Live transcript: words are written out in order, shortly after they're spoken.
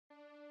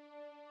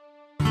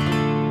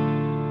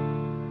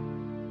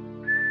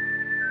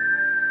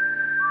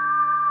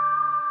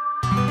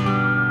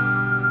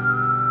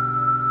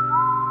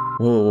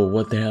Whoa,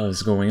 what the hell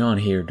is going on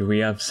here? Do we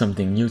have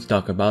something new to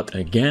talk about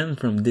again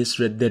from this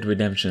Red Dead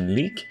Redemption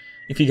leak?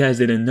 If you guys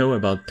didn't know,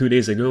 about 2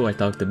 days ago I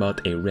talked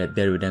about a Red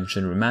Dead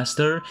Redemption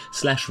remaster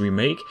 /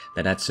 remake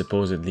that had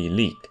supposedly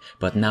leaked,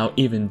 but now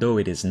even though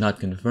it is not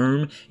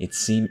confirmed, it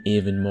seemed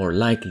even more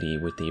likely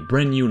with a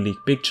brand new leak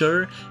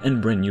picture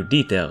and brand new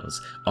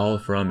details, all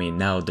from a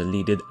now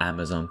deleted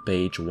Amazon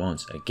page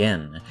once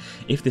again.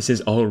 If this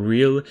is all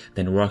real,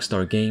 then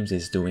Rockstar Games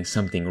is doing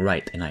something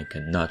right and I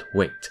cannot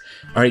wait.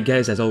 Alright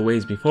guys, as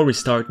always, before we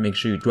start, make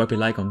sure you drop a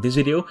like on this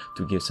video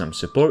to give some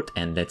support,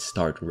 and let's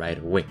start right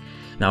away.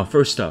 Now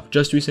first off,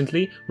 just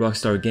recently,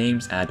 Rockstar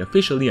Games had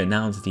officially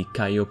announced the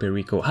Cayo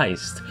Perico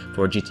heist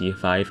for GTA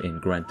 5 in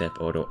Grand Theft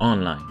Auto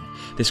Online.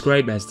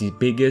 Described as the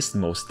biggest,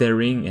 most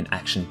daring and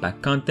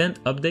action-packed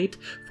content update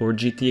for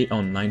GTA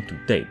Online to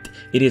date,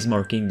 it is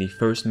marking the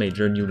first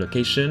major new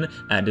location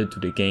added to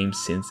the game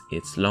since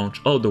its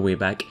launch all the way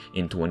back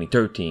in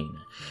 2013.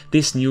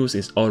 This news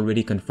is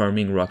already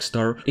confirming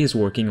Rockstar is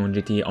working on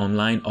GTA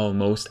Online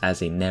almost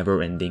as a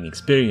never-ending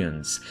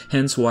experience,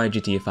 hence why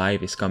GTA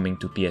 5 is coming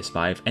to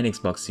PS5 and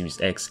Xbox Series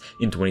X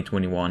in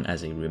 2021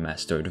 as a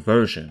remastered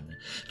version.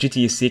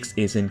 GTA 6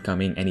 isn't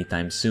coming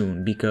anytime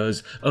soon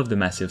because of the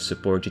massive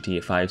support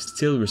GTA 5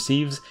 still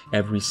receives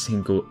every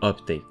single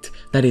update.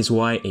 That is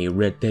why a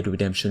Red Dead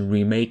Redemption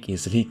remake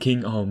is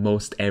leaking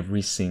almost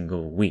every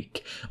single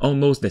week.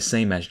 Almost the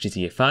same as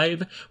GTA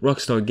 5,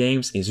 Rockstar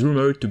Games is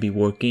rumored to be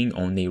working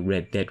on a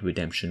Red Dead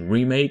Redemption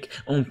remake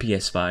on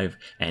PS5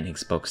 and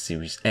Xbox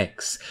Series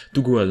X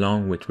to go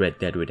along with Red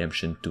Dead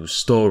Redemption 2's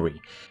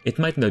story. It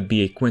might not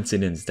be a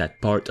coincidence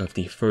that part of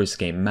the first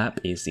game map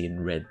is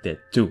in Red Dead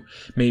 2.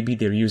 Maybe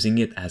they're using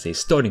it as a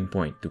starting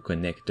point to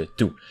connect the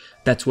two.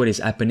 That's what is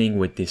happening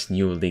with this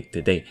new leak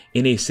today.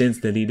 In a since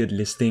deleted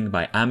listing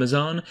by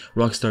Amazon,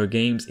 Rockstar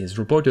Games is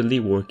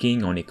reportedly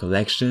working on a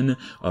collection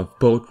of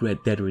both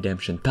Red Dead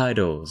Redemption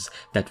titles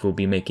that will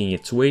be making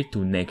its way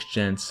to next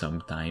gen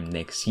sometime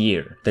next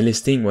year. The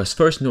listing was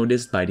first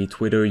noticed by the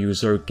Twitter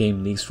user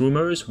Game Leaks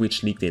Rumors,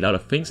 which leaked a lot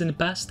of things in the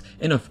past,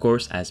 and of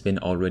course has been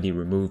already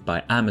removed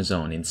by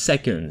Amazon in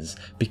seconds,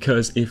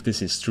 because if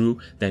this is true,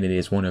 then it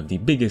is one of the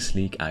biggest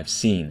leaks I've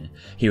seen.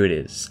 Here it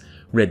is.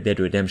 Red Dead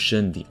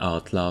Redemption The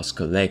Outlaws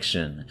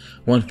Collection.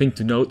 One thing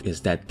to note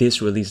is that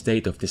this release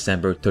date of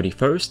December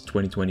 31st,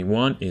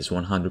 2021 is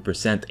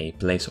 100% a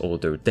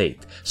placeholder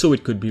date, so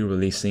it could be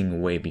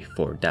releasing way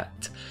before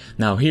that.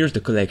 Now here's the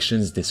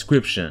collection's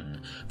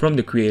description. From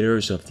the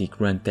creators of the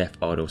Grand Theft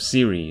Auto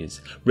series,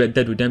 Red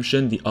Dead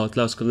Redemption The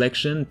Outlaws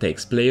Collection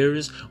takes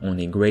players on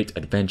a great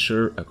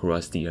adventure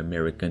across the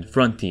American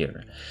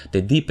frontier.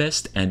 The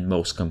deepest and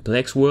most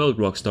complex world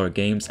Rockstar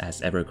Games has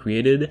ever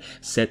created,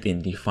 set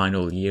in the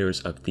final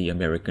years of the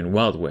American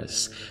Wild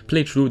West.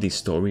 Play through the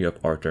story of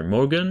Arthur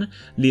Morgan,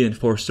 lead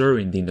enforcer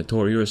in the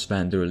notorious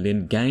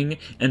Vanderlyn gang,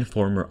 and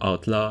former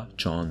outlaw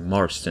John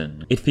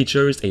Marston. It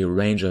features a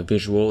range of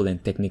visual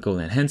and technical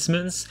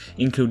enhancements,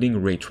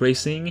 including ray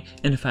tracing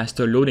and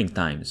faster loading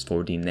times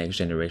for the next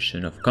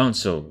generation of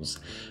consoles.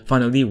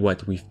 Finally,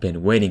 what we've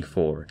been waiting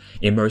for.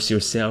 Immerse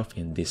yourself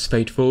in this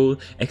faithful,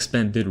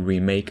 expanded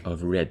remake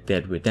of Red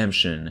Dead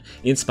Redemption,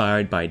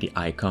 inspired by the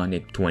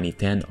iconic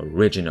 2010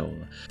 original,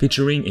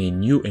 featuring a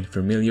new and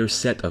familiar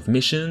set of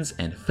missions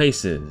and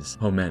faces.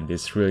 Oh man,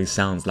 this really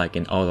sounds like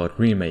an all-out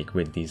remake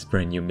with these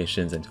brand new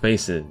missions and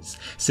faces,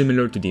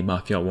 similar to the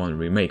Mafia 1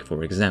 remake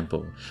for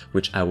example,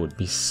 which I would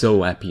be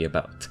so happy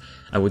about.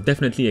 I would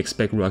definitely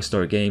expect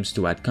Rockstar Games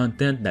to add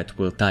content that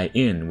will tie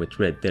in with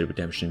Red Dead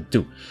Redemption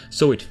 2,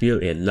 so it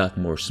feels a lot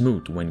more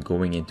smooth when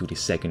going into the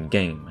second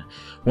game.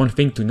 One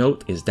thing to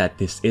note is that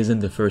this isn't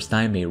the first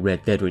time a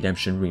Red Dead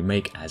Redemption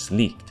remake has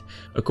leaked.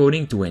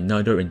 According to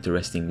another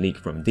interesting leak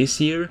from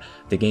this year,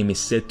 the game is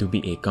said to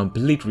be a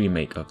complete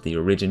remake of the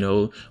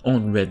original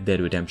on Red Dead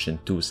Redemption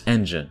 2's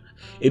engine.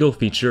 It'll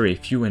feature a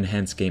few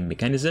enhanced game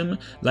mechanisms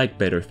like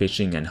better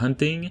fishing and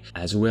hunting,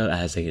 as well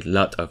as a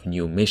lot of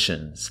new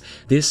missions.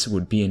 This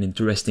would be an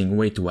interesting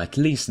way to at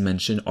least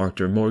mention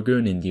Arthur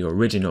Morgan in the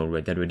original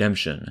Red Dead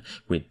Redemption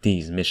with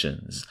these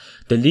missions.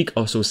 The leak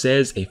also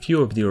says a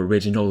few of the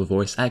original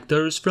voice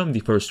actors from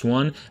the first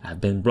one have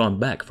been brought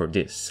back for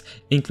this,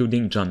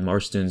 including John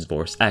Marston's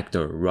voice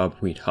actor Rob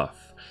Whithoff.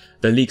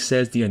 The leak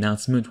says the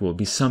announcement will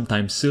be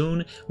sometime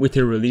soon, with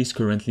a release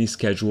currently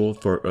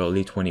scheduled for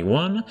early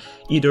 21,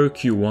 either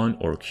Q1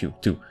 or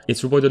Q2.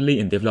 It's reportedly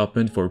in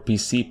development for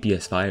PC,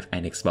 PS5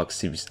 and Xbox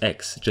Series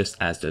X, just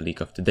as the leak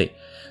of today.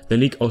 The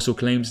leak also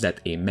claims that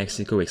a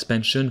Mexico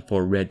expansion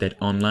for Red Dead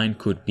Online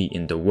could be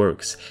in the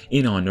works,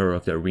 in honor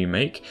of the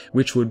remake,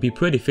 which would be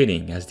pretty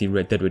fitting as the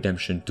Red Dead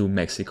Redemption 2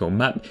 Mexico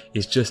map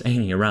is just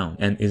hanging around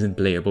and isn't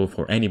playable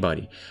for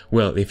anybody,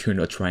 well if you're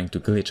not trying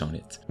to glitch on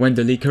it. When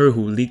the leaker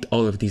who leaked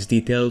all of these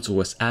details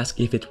was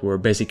asked if it were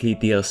basically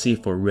DLC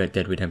for Red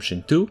Dead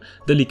Redemption 2,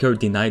 the leaker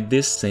denied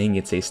this, saying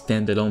it's a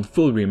standalone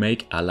full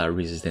remake a la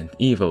Resident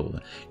Evil.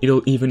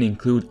 It'll even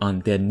include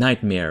Undead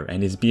Nightmare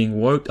and is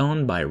being worked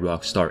on by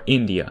Rockstar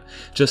India,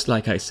 just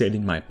like I said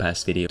in my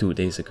past video 2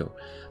 days ago.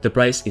 The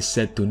price is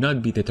said to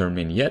not be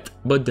determined yet,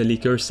 but the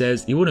leaker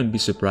says he wouldn't be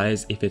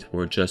surprised if it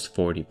were just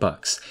 $40,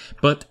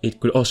 but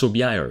it could also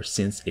be higher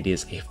since it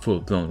is a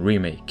full-blown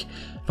remake.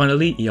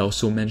 Finally, he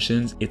also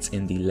mentions it's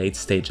in the late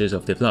stages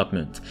of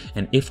development,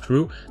 and if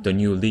true, the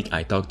new leak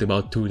I talked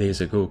about 2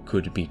 days ago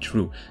could be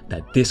true,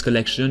 that this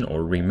collection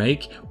or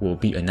remake will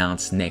be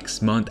announced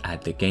next month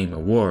at the Game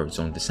Awards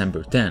on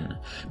December 10,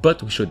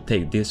 but we should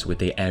take this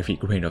with a heavy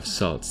grain of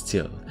salt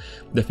still.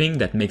 The thing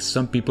that makes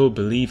some people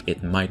believe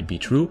it might be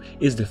true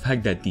is the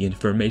fact that the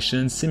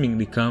information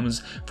seemingly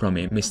comes from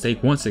a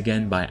mistake once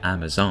again by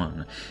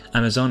Amazon.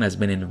 Amazon has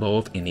been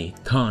involved in a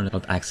ton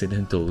of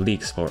accidental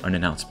leaks for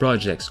unannounced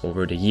projects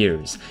over the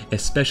years,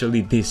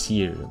 especially this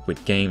year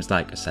with games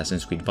like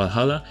Assassin's Creed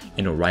Valhalla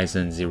and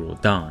Horizon Zero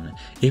Dawn.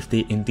 If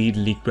they indeed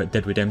leaked Red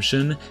Dead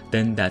Redemption,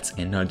 then that's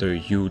another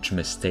huge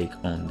mistake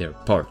on their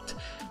part.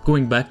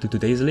 Going back to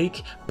today's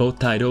leak, both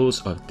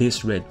titles of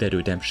this Red Dead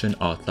Redemption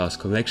Outlaws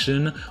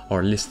collection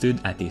are listed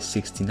at a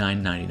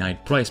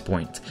 $69.99 price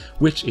point,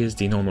 which is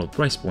the normal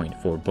price point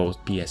for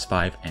both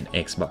PS5 and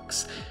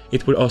Xbox.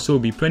 It would also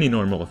be pretty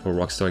normal for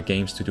Rockstar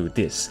Games to do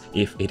this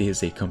if it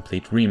is a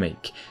complete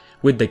remake.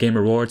 With the Game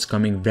Awards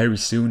coming very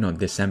soon on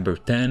December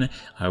 10,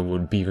 I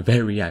would be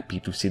very happy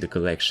to see the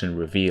collection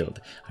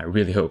revealed. I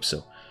really hope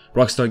so.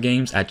 Rockstar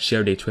Games had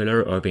shared a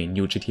trailer of a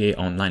new GTA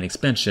Online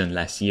expansion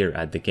last year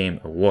at the Game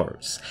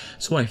Awards,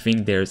 so I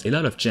think there's a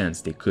lot of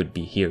chance they could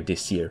be here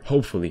this year,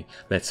 hopefully.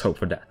 Let's hope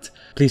for that.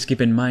 Please keep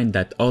in mind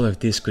that all of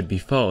this could be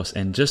false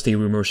and just a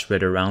rumor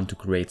spread around to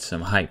create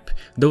some hype,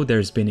 though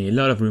there's been a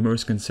lot of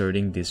rumors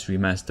concerning this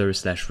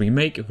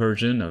remaster/remake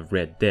version of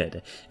Red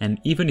Dead, and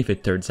even if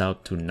it turns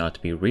out to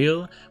not be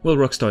real, well,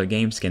 Rockstar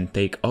Games can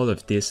take all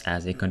of this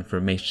as a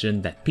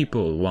confirmation that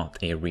people want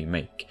a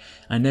remake.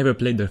 I never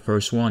played the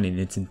first one in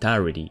its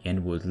entirety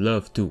and would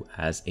love to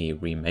as a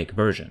remake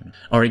version.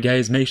 Alright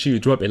guys, make sure you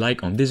drop a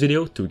like on this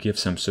video to give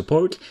some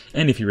support,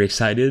 and if you're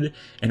excited,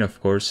 and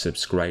of course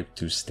subscribe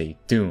to stay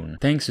tuned.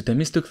 Thanks to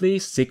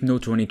Themistocles,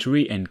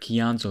 Signo23 and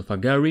Kian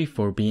Zofagari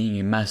for being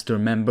a master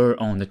member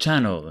on the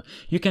channel.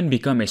 You can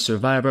become a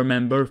survivor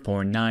member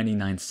for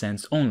 99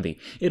 cents only.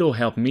 It'll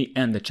help me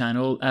and the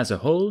channel as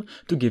a whole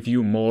to give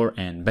you more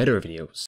and better videos.